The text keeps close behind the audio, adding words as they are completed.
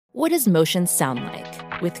What does motion sound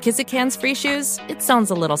like? With Kizikans free shoes, it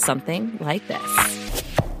sounds a little something like this.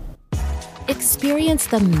 Experience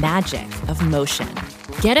the magic of motion.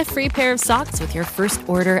 Get a free pair of socks with your first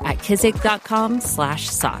order at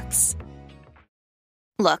kizik.com/socks.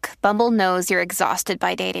 Look, Bumble knows you're exhausted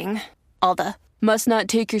by dating. All the, must not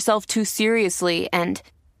take yourself too seriously, and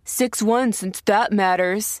 6'1" since that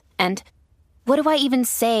matters, and what do I even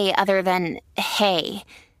say other than, hey?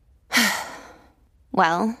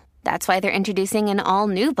 Well, that's why they're introducing an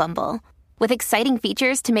all-new Bumble, with exciting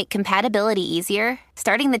features to make compatibility easier,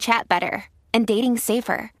 starting the chat better, and dating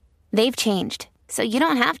safer. They've changed, so you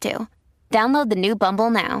don't have to. Download the new Bumble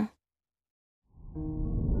now.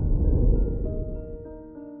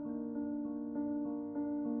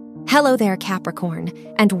 Hello there, Capricorn,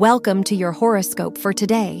 and welcome to your horoscope for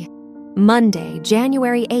today, Monday,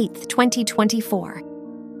 January 8th, 2024.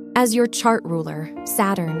 As your chart ruler,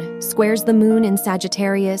 Saturn, squares the moon in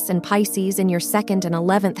Sagittarius and Pisces in your 2nd and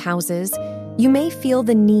 11th houses, you may feel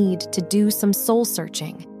the need to do some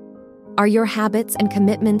soul-searching. Are your habits and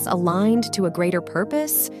commitments aligned to a greater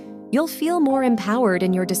purpose? You'll feel more empowered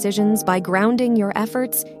in your decisions by grounding your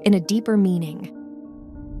efforts in a deeper meaning.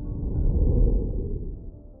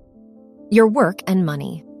 Your work and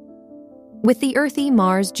money. With the earthy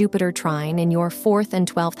Mars-Jupiter trine in your 4th and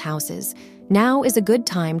 12th houses, now is a good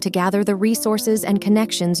time to gather the resources and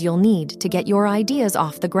connections you'll need to get your ideas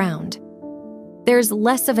off the ground. There's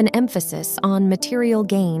less of an emphasis on material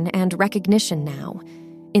gain and recognition now.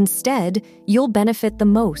 Instead, you'll benefit the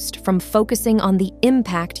most from focusing on the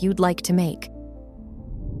impact you'd like to make.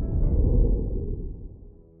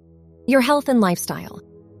 Your health and lifestyle.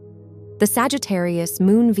 The Sagittarius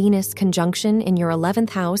Moon-Venus conjunction in your 11th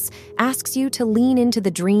house asks you to lean into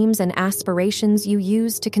the dreams and aspirations you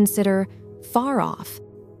used to consider far off.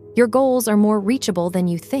 Your goals are more reachable than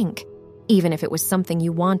you think, even if it was something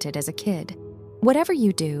you wanted as a kid. Whatever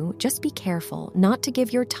you do, just be careful not to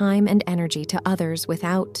give your time and energy to others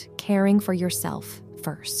without caring for yourself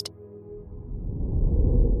first.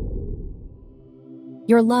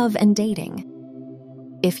 Your love and dating.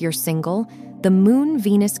 If you're single, the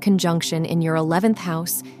Moon-Venus conjunction in your 11th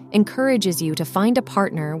house encourages you to find a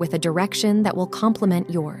partner with a direction that will complement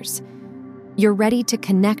yours. You're ready to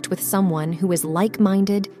connect with someone who is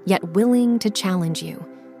like-minded yet willing to challenge you.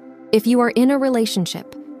 If you are in a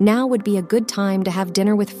relationship, now would be a good time to have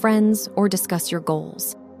dinner with friends or discuss your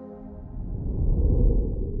goals.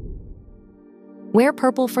 Wear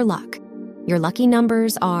purple for luck. Your lucky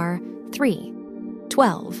numbers are 3,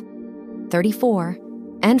 12, 34,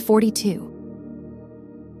 and 42.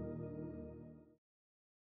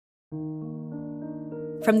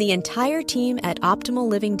 From the entire team at Optimal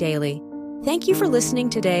Living Daily, thank you for listening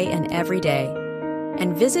today and every day.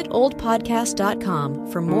 And visit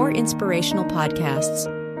oldpodcast.com for more inspirational podcasts.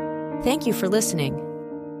 Thank you for listening.